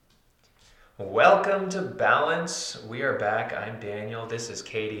Welcome to Balance. We are back. I'm Daniel. This is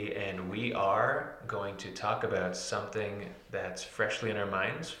Katie, and we are going to talk about something that's freshly in our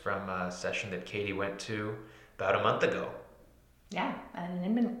minds from a session that Katie went to about a month ago. Yeah, at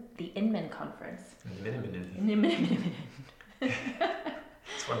the Inman conference.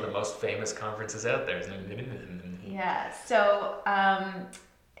 It's one of the most famous conferences out there, isn't it? Yeah, so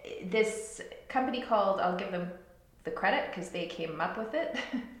this company called, I'll give them the credit because they came up with it.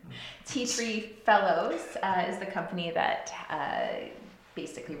 T3 Fellows is the company that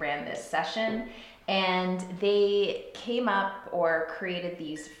basically ran this session. And they came up or created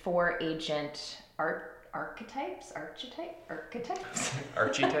these 4 agent archetypes. Archetypes?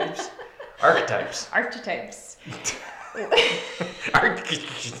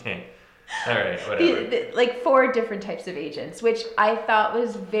 All right, whatever. Like 4 different types of agents, which I thought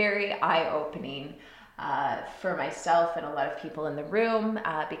was very eye-opening for myself and a lot of people in the room,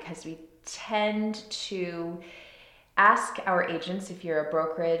 because we tend to ask our agents, if you're a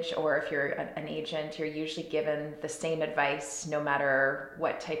brokerage or if you're an agent, you're usually given the same advice no matter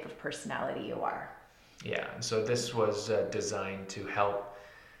what type of personality you are. Yeah, so this was designed to help,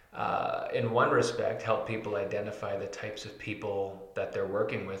 in one respect, help people identify the types of people that they're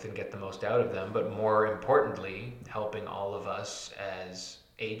working with and get the most out of them, but more importantly, helping all of us as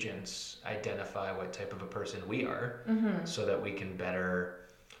agents identify what type of a person we are, so that we can better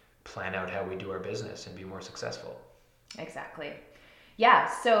plan out how we do our business and be more successful. Exactly. Yeah,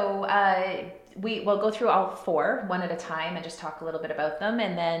 so we'll go through all 4 one at a time and just talk a little bit about them,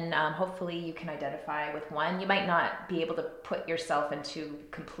 and then hopefully you can identify with one. You might not be able to put yourself into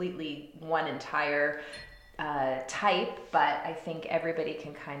completely one entire type, but I think everybody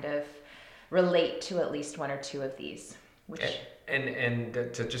can kind of relate to at least 1 or 2 of these. And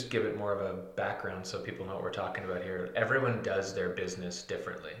to just give it more of a background so people know what we're talking about here, everyone does their business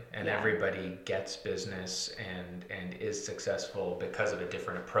differently, and everybody gets business and is successful because of a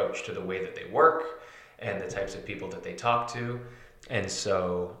different approach to the way that they work and the types of people that they talk to. And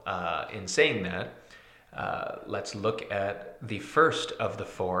so in saying that, let's look at the first of the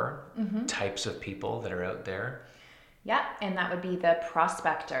 4 types of people that are out there. Yeah, and that would be the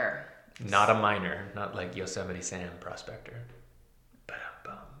prospector. Not a miner, not like Yosemite Sam prospector.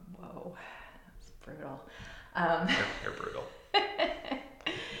 Whoa, that's brutal. You're brutal.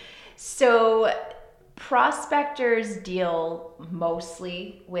 So prospectors deal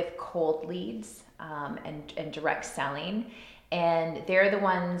mostly with cold leads and direct selling. And they're the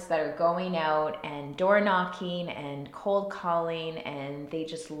ones that are going out and door knocking and cold calling, and they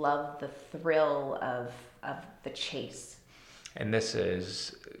just love the thrill of the chase. And this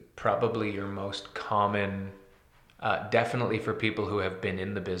is probably your most common, definitely for people who have been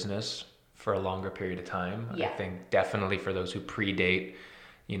in the business for a longer period of time. Yeah. I think definitely for those who predate,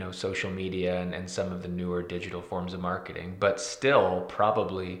 social media and some of the newer digital forms of marketing, but still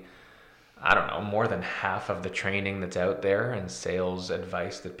probably, I don't know, more than half of the training that's out there and sales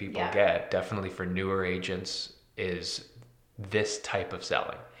advice that people get, definitely for newer agents, is this type of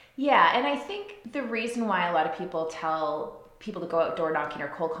selling. Yeah, and I think the reason why a lot of people tell people to go out door knocking or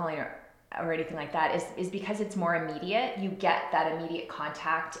cold calling or anything like that is because it's more immediate. You get that immediate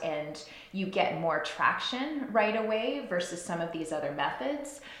contact and you get more traction right away versus some of these other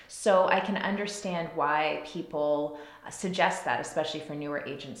methods. So I can understand why people suggest that, especially for newer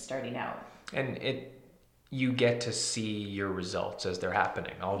agents starting out. And you get to see your results as they're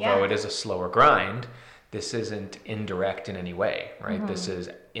happening. Although it is a slower grind, this isn't indirect in any way, right? This is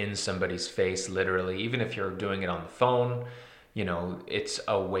in somebody's face, literally. Even if you're doing it on the phone, it's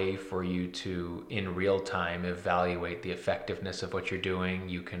a way for you to, in real time, evaluate the effectiveness of what you're doing.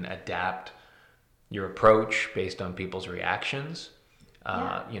 You can adapt your approach based on people's reactions.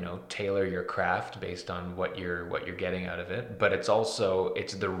 Tailor your craft based on what you're getting out of it. But it's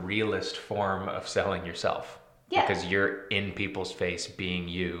the realest form of selling yourself, because you're in people's face being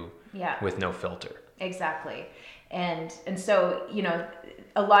you, with no filter. Exactly. And so,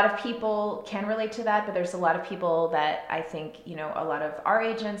 a lot of people can relate to that, but there's a lot of people that I think, a lot of our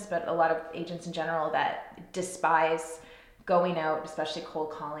agents, but a lot of agents in general, that despise going out, especially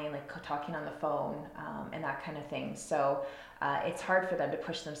cold calling, like talking on the phone, and that kind of thing. So it's hard for them to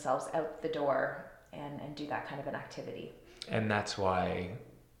push themselves out the door and do that kind of an activity. And that's why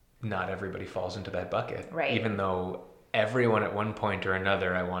not everybody falls into that bucket. Right. Even though everyone at one point or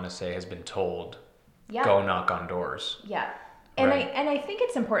another, I want to say, has been told, go knock on doors. Yeah. And I think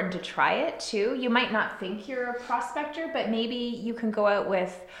it's important to try it too. You might not think you're a prospector, but maybe you can go out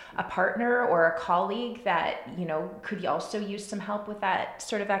with a partner or a colleague that, could also use some help with that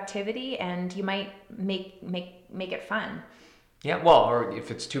sort of activity, and you might make it fun. Yeah, well, or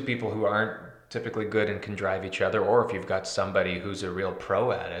if it's two people who aren't typically good and can drive each other, or if you've got somebody who's a real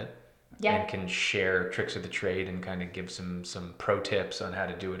pro at it and can share tricks of the trade and kind of give some pro tips on how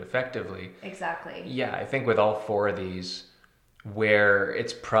to do it effectively. Exactly. Yeah, I think with all four of these, where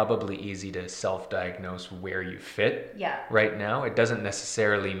it's probably easy to self-diagnose where you fit right now, it doesn't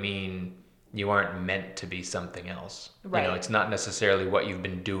necessarily mean you aren't meant to be something else. Right. You know, it's not necessarily what you've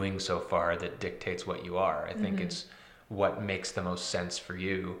been doing so far that dictates what you are. I think it's what makes the most sense for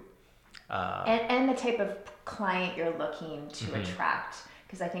you. And the type of client you're looking to attract.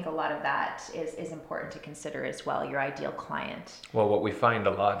 Because I think a lot of that is important to consider as well, your ideal client. Well, what we find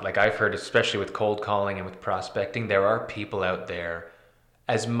a lot, like I've heard, especially with cold calling and with prospecting, there are people out there,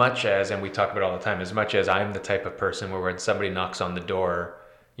 as much as, and we talk about it all the time, as much as I'm the type of person where when somebody knocks on the door,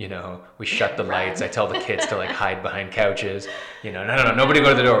 you know, we shut the lights. I tell the kids to like hide behind couches. You know, no, nobody go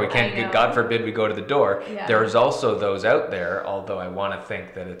to the door. We can't, God forbid we go to the door. Yeah. There's also those out there, although I want to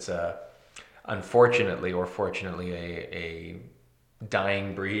think that it's unfortunately or fortunately a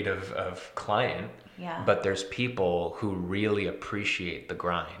dying breed of client. Yeah. But there's people who really appreciate the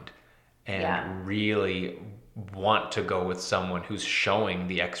grind and really want to go with someone who's showing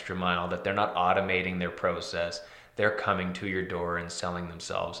the extra mile, that they're not automating their process. They're coming to your door and selling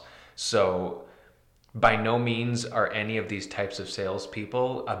themselves. So by no means are any of these types of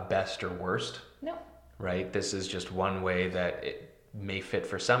salespeople a best or worst. No. Right? This is just one way that it may fit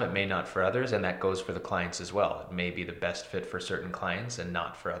for some, it may not for others, and that goes for the clients as well. It may be the best fit for certain clients and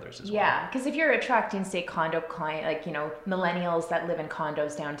not for others as well. Yeah, because if you're attracting, say, condo client, like, you know, millennials that live in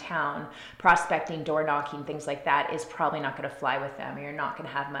condos downtown, prospecting, door knocking, things like that is probably not going to fly with them, or you're not going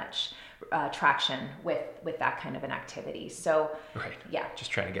to have much traction with that kind of an activity. So right, yeah, just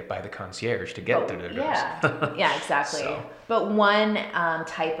trying to get by the concierge to get to their doors. Yeah, exactly. So. But one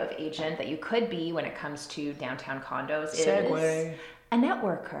type of agent that you could be when it comes to downtown condos is a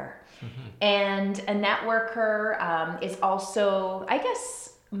networker. And a networker is also, I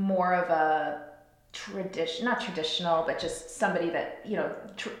guess, more of a not traditional, but just somebody that, you know,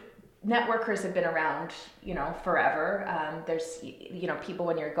 networkers have been around, you know, forever. There's, you know, people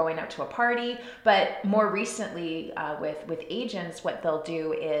when you're going out to a party, but more recently with agents, what they'll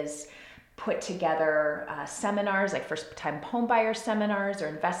do is put together seminars, like first-time homebuyer seminars or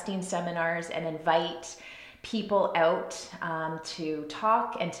investing seminars, and invite people out to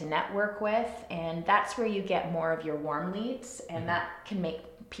talk and to network with, and that's where you get more of your warm leads, and that can make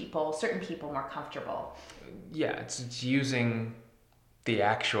certain people more comfortable. Yeah, it's using the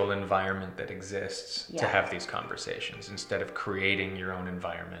actual environment that exists to have these conversations instead of creating your own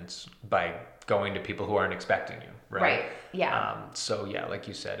environments by going to people who aren't expecting you, right? Yeah. So yeah, like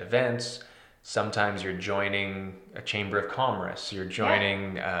you said, events, sometimes you're joining a chamber of commerce, you're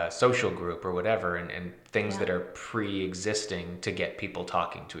joining a social group or whatever, and things that are pre-existing to get people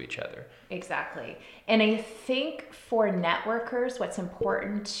talking to each other. Exactly. And I think for networkers, what's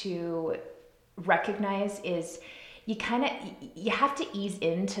important to recognize is you have to ease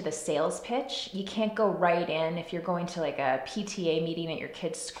into the sales pitch. You can't go right in. If you're going to like a PTA meeting at your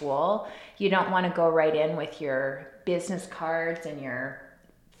kid's school, you don't want to go right in with your business cards and your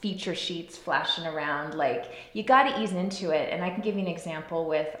feature sheets flashing around. Like, you got to ease into it. And I can give you an example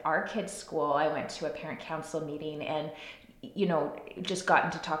with our kids' school. I went to a parent council meeting and, you know, just got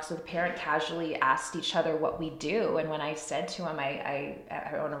into talks with the parent, casually asked each other what we do. And when I said to him, I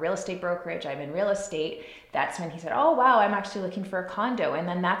own a real estate brokerage, I'm in real estate, that's when he said, oh, wow, I'm actually looking for a condo. And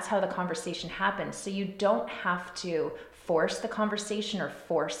then that's how the conversation happens. So you don't have to force the conversation or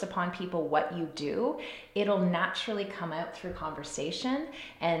force upon people what you do. It'll naturally come out through conversation.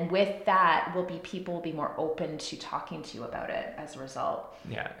 And with that people will be more open to talking to you about it as a result.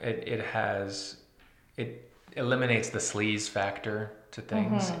 Yeah, it eliminates the sleaze factor to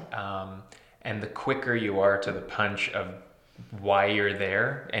things. And the quicker you are to the punch of why you're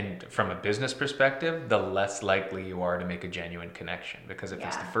there, and from a business perspective, the less likely you are to make a genuine connection. Because if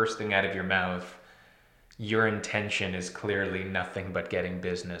it's the first thing out of your mouth, your intention is clearly nothing but getting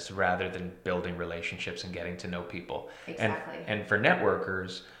business rather than building relationships and getting to know people. Exactly. And for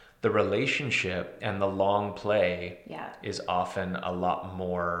networkers, the relationship and the long play is often a lot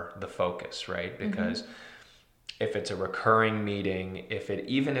more the focus, right? Because if it's a recurring meeting,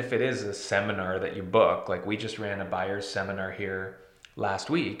 even if it is a seminar that you book, like we just ran a buyer's seminar here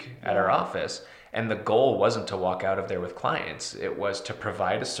last week at our office, and the goal wasn't to walk out of there with clients. It was to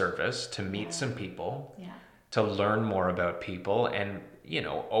provide a service, to meet some people, to learn more about people, and, you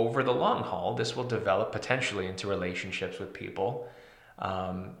know, over the long haul, this will develop potentially into relationships with people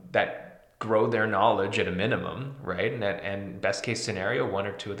that grow their knowledge at a minimum, right? And best case scenario, one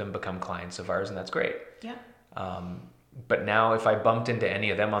or two of them become clients of ours, and that's great. Yeah. But now if I bumped into any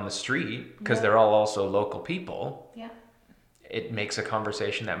of them on the street, because they're all also local people, it makes a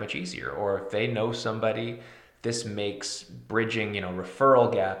conversation that much easier. Or if they know somebody, this makes bridging,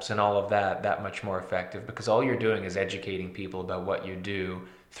 referral gaps and all of that much more effective, because all you're doing is educating people about what you do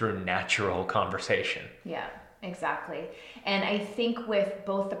through natural conversation. Yeah, exactly. And I think with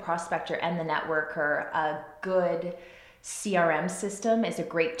both the prospector and the networker, a good CRM system is a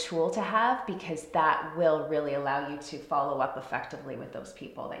great tool to have, because that will really allow you to follow up effectively with those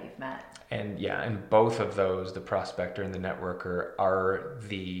people that you've met. And and both of those, the prospector and the networker, are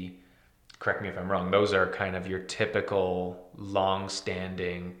correct me if I'm wrong, those are kind of your typical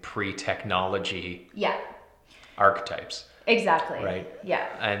long-standing pre-technology archetypes. Exactly. Right? Yeah.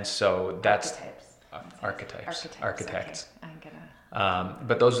 And so that's archetypes. Okay.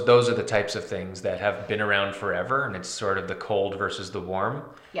 But those are the types of things that have been around forever, and it's sort of the cold versus the warm.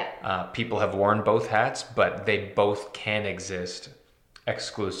 Yeah. People have worn both hats, but they both can exist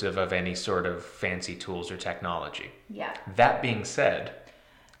exclusive of any sort of fancy tools or technology. Yeah. That being said,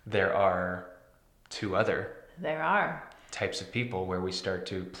 there are two other types of people where we start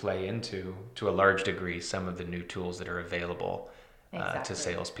to play into, to a large degree, some of the new tools that are available to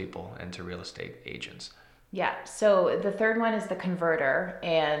salespeople and to real estate agents. Yeah. So the third one is the converter,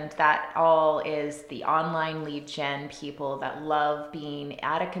 and that all is the online lead gen people that love being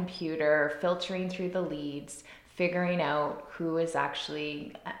at a computer, filtering through the leads, figuring out who is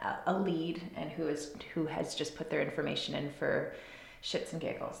actually a lead and who has just put their information in for shits and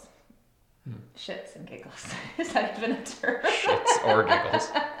giggles. Shits and giggles. Is that even a term? Shits or giggles.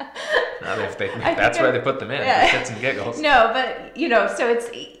 That's why they put them in, for shits and giggles. No, but so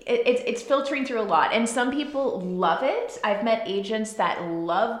it's filtering through a lot, and some people love it. I've met agents that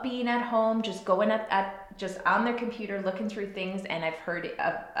love being at home, just going at just on their computer looking through things, and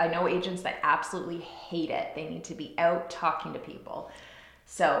I know agents that absolutely hate it. They need to be out talking to people.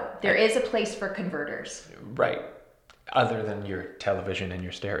 So there is a place for converters. Right. Other than your television and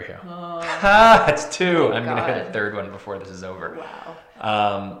your stereo. That's two. I'm going to hit a third one before this is over.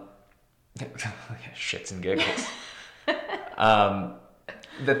 Wow. Shits and giggles.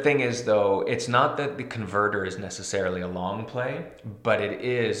 The thing is, though, it's not that the converter is necessarily a long play, but it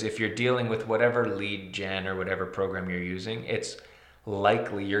is, if you're dealing with whatever lead gen or whatever program you're using, it's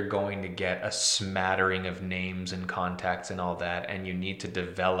likely you're going to get a smattering of names and contacts and all that, and you need to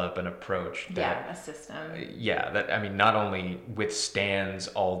develop an approach that a system that not only withstands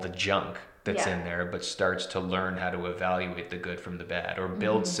all the junk that's in there, but starts to learn how to evaluate the good from the bad, or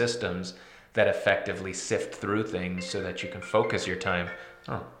build systems that effectively sift through things so that you can focus your time.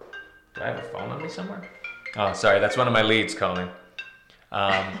 Oh, do I have a phone on me somewhere? Oh, sorry, that's one of my leads calling.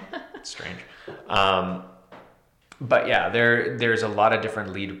 Strange. But there's a lot of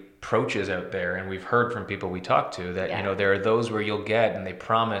different lead approaches out there, and we've heard from people we talk to that there are those where you'll get, and they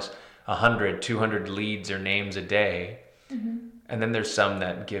promise 100, 200 leads or names a day, and then there's some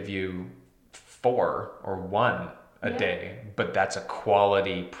that give you 4 or 1 a day, but that's a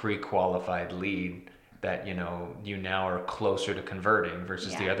quality pre-qualified lead that you now are closer to converting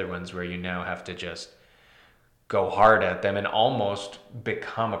versus the other ones where you now have to just go hard at them and almost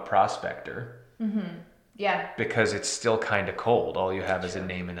become a prospector. Yeah. Because it's still kind of cold. All you have is a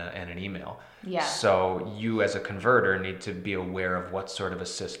name and an email. Yeah. So you as a converter need to be aware of what sort of a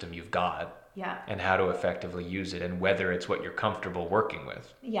system you've got. Yeah. And how to effectively use it, and whether it's what you're comfortable working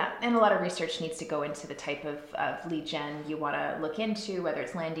with. Yeah. And a lot of research needs to go into the type of lead gen you want to look into, whether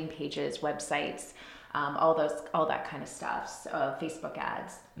it's landing pages, websites, all that kind of stuff. Facebook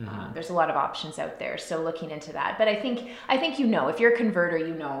ads. There's a lot of options out there. So looking into that. But I think if you're a converter,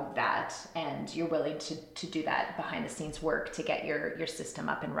 you know that, and you're willing to do that behind the scenes work to get your system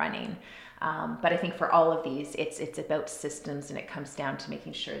up and running. But I think for all of these, it's about systems, and it comes down to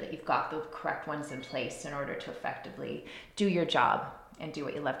making sure that you've got the correct ones in place in order to effectively do your job and do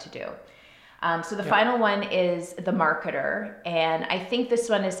what you love to do. So the final one is the marketer, and I think this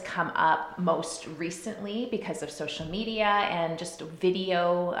one has come up most recently because of social media and just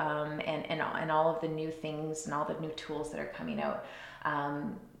video, and all of the new things and all the new tools that are coming out,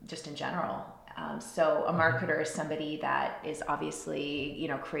 just in general. So a marketer is somebody that is obviously,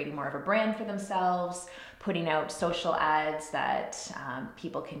 creating more of a brand for themselves, putting out social ads that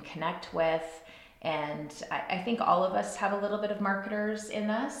people can connect with. And I think all of us have a little bit of marketers in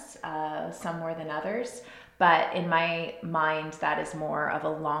us, some more than others. But in my mind, that is more of a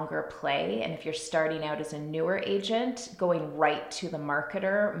longer play. And if you're starting out as a newer agent, going right to the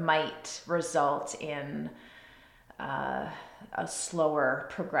marketer might result in a slower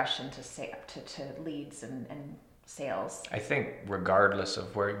progression to leads and sales. I think regardless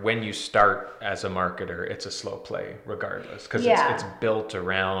of when you start as a marketer, it's a slow play regardless, because it's built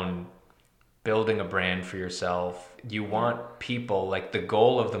around building a brand for yourself. You want people, like the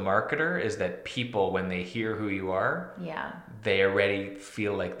goal of the marketer is that people, when they hear who you are, they already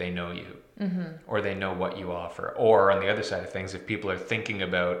feel like they know you, or they know what you offer. Or on the other side of things, if people are thinking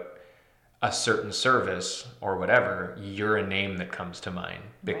about a certain service or whatever, you're a name that comes to mind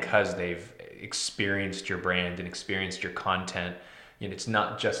because they've experienced your brand and experienced your content. It's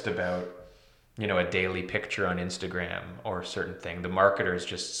not just about a daily picture on Instagram or a certain thing. The marketer is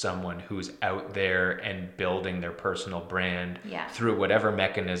just someone who's out there and building their personal brand through whatever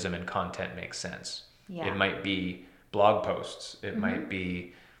mechanism and content makes sense. It might be blog posts. It might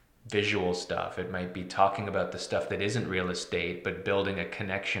be visual stuff. It might be talking about the stuff that isn't real estate, but building a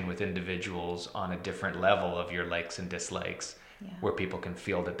connection with individuals on a different level of your likes and dislikes, where people can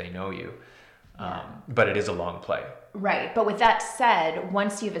feel that they know you. But it is a long play. Right. But with that said,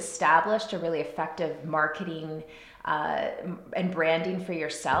 once you've established a really effective marketing and branding for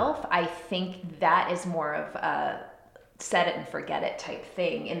yourself, I think that is more of a set it and forget it type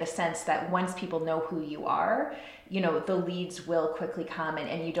thing, in the sense that once people know who you are, the leads will quickly come,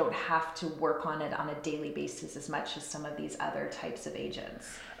 and you don't have to work on it on a daily basis as much as some of these other types of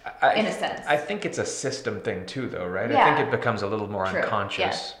agents. In a sense. I think it's a system thing too, though, right? Yeah. I think it becomes a little more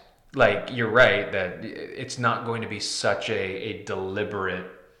unconscious. Yeah. Like, you're right that it's not going to be such a deliberate,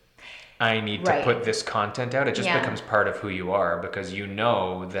 I need to put this content out. It just becomes part of who you are, because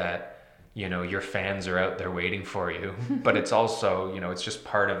that your fans are out there waiting for you. But it's also, it's just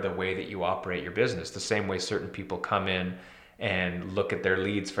part of the way that you operate your business. The same way certain people come in and look at their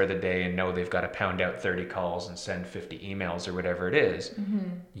leads for the day and know they've got to pound out 30 calls and send 50 emails or whatever it is.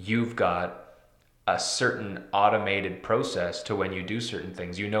 You've got a certain automated process to when you do certain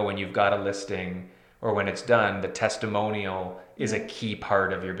things. When you've got a listing or when it's done, the testimonial is a key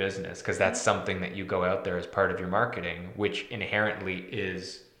part of your business, because that's something that you go out there as part of your marketing, which inherently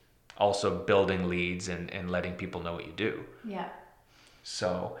is also building leads and letting people know what you do. Yeah.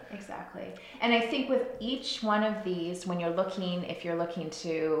 So exactly. And I think with each one of these, when if you're looking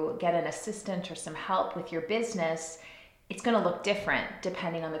to get an assistant or some help with your business, it's going to look different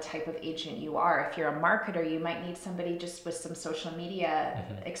depending on the type of agent you are. If you're a marketer, you might need somebody just with some social media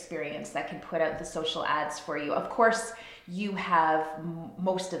experience that can put out the social ads for you. Of course, you have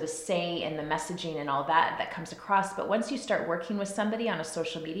most of the say in the messaging and all that comes across. But once you start working with somebody on a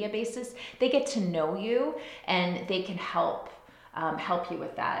social media basis, they get to know you, and they can help you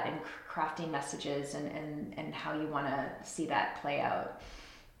with that and crafting messages and how you want to see that play out.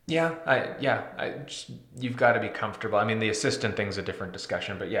 You've got to be comfortable. I mean, the assistant thing's a different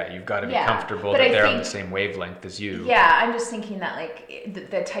discussion, but you've got to be comfortable that they're on the same wavelength as you. Yeah, I'm just thinking that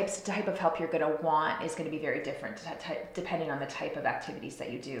the type of help you're going to want is going to be very different depending on the type of activities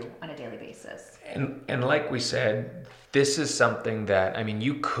that you do on a daily basis. And like we said, this is something that, I mean,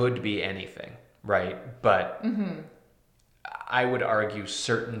 you could be anything, right? But I would argue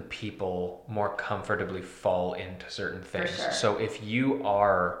certain people more comfortably fall into certain things. For sure. So if you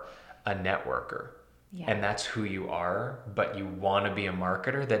are a networker and that's who you are, but you want to be a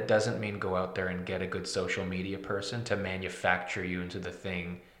marketer, that doesn't mean go out there and get a good social media person to manufacture you into the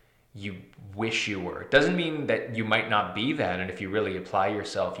thing you wish you were. It doesn't mean that you might not be that, and if you really apply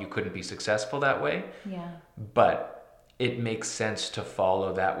yourself, you couldn't be successful that way. Yeah. But it makes sense to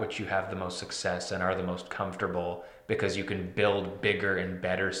follow that which you have the most success and are the most comfortable, because you can build bigger and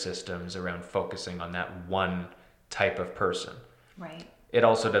better systems around focusing on that one type of person. Right. It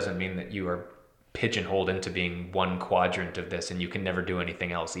also doesn't mean that you are pigeonholed into being one quadrant of this and you can never do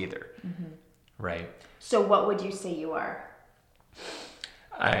anything else either. Right. So what would you say you are?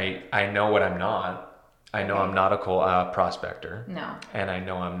 I know what I'm not. I know I'm not a prospector. No. And I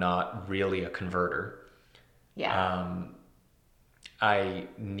know I'm not really a converter. Yeah. I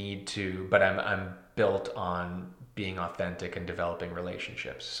need to, but I'm built on being authentic and developing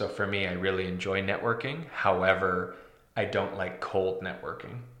relationships. So for me, I really enjoy networking. However, I don't like cold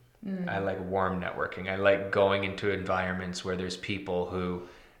networking. I like warm networking. I like going into environments where there's people who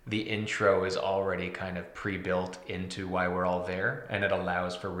the intro is already kind of pre-built into why we're all there, and it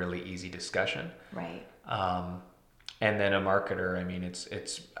allows for really easy discussion. Right. And then a marketer, I mean,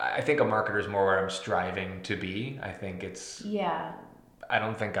 I think a marketer is more where I'm striving to be. I think I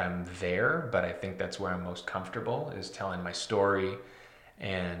don't think I'm there, but I think that's where I'm most comfortable, is telling my story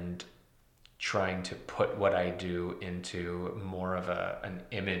and trying to put what I do into more of an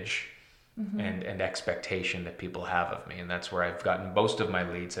image and expectation that people have of me. And that's where I've gotten most of my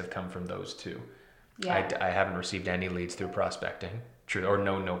leads have come from those two. Yeah. I haven't received any leads through prospecting. True, or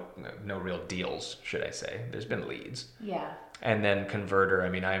no real deals, should I say. There's been leads. Yeah. And then converter, I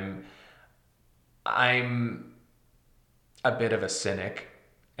mean, I'm a bit of a cynic.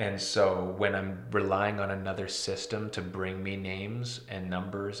 And so when I'm relying on another system to bring me names and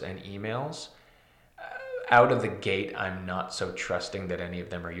numbers and emails, out of the gate, I'm not so trusting that any of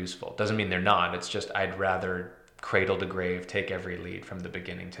them are useful. Doesn't mean they're not. It's just I'd rather cradle to grave, take every lead from the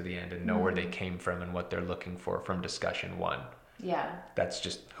beginning to the end and know where they came from and what they're looking for from discussion one. Yeah. That's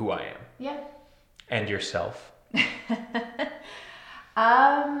just who I am. Yeah. And yourself?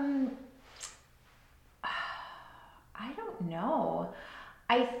 I don't know.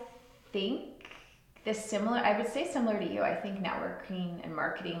 I think I would say similar to you. I think networking and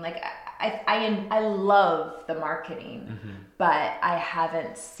marketing, like I love the marketing, but I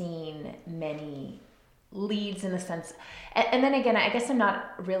haven't seen many leads in the sense, and then again, I guess I'm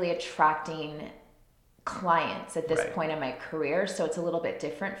not really attracting clients at this point in my career, so it's a little bit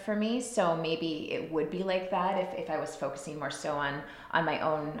different for me. So maybe it would be like that if I was focusing more so on my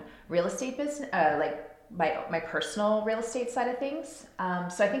own real estate business, like my personal real estate side of things.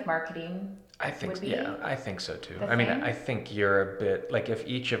 So I think marketing. I think so too. I thing? mean, I think you're a bit like, if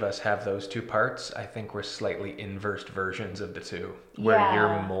each of us have those two parts, I think we're slightly inverse versions of the two, where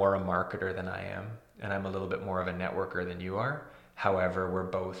you're more a marketer than I am, and I'm a little bit more of a networker than you are. However, we're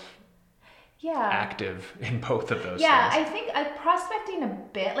both active in both of those things. I think prospecting a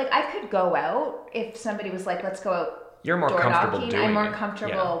bit, like I could go out if somebody was like, let's go out. You're more comfortable doing it. I'm more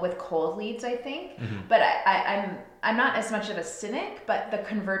comfortable with cold leads, I think. But I'm not as much of a cynic, but the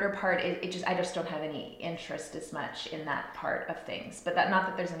converter part, I just don't have any interest as much in that part of things. But not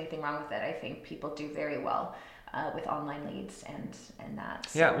that there's anything wrong with it. I think people do very well with online leads and that.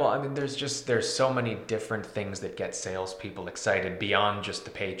 So. Yeah, well, I mean, there's so many different things that get salespeople excited beyond just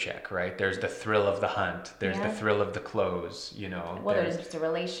the paycheck, right? There's the thrill of the hunt. There's the thrill of the close, you know. Well, there's the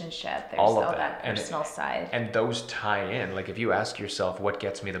relationship. There's all that personal side. And those tie in. Like, if you ask yourself, what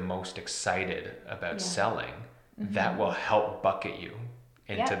gets me the most excited about selling, that will help bucket you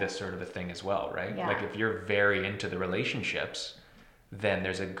into this sort of a thing as well, right? Yeah. Like, if you're very into the relationships, then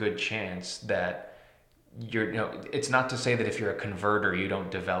there's a good chance that it's not to say that if you're a converter, you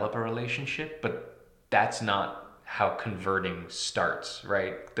don't develop a relationship, but that's not how converting starts,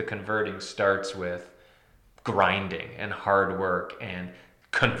 right? The converting starts with grinding and hard work and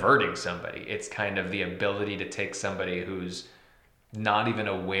converting somebody. It's kind of the ability to take somebody who's not even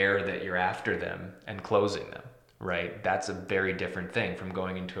aware that you're after them and closing them, right? That's a very different thing from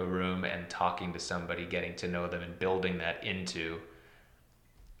going into a room and talking to somebody, getting to know them and building that into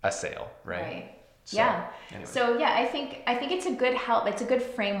a sale, right? So, anyway. So I think it's a good help. It's a good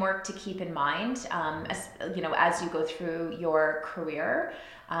framework to keep in mind, as you go through your career.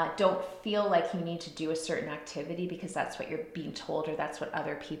 Don't feel like you need to do a certain activity because that's what you're being told or that's what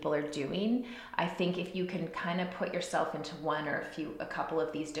other people are doing. I think if you can kind of put yourself into one or a couple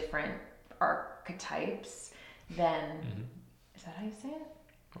of these different archetypes, then is that how you say it?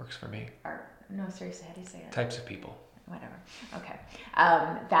 Works for me. No, seriously, how do you say it? Types of people. Whatever. Okay.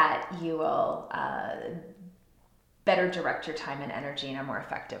 That you will better direct your time and energy in a more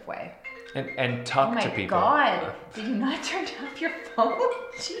effective way. And talk to people. Oh my God! Did you not turn off your phone?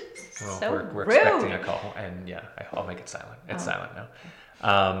 Jeez, well, so we're rude. Expecting a call, and I'll make it silent. It's silent now.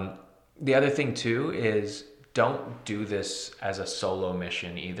 The other thing too is, don't do this as a solo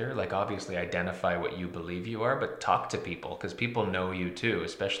mission either. Like, obviously identify what you believe you are, but talk to people, because people know you too,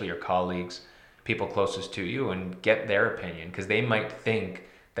 especially your colleagues, people closest to you, and get their opinion, because they might think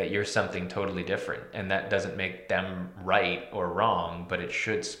that you're something totally different, and that doesn't make them right or wrong, but it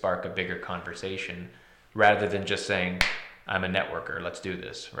should spark a bigger conversation rather than just saying, I'm a networker, let's do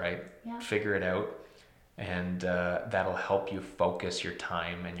this, right? Yeah. Figure it out, and that'll help you focus your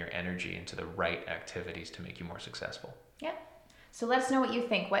time and your energy into the right activities to make you more successful. Yeah. So let us know what you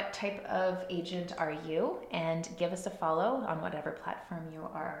think. What type of agent are you? And give us a follow on whatever platform you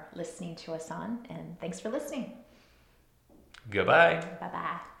are listening to us on. And thanks for listening. Goodbye.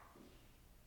 Bye-bye.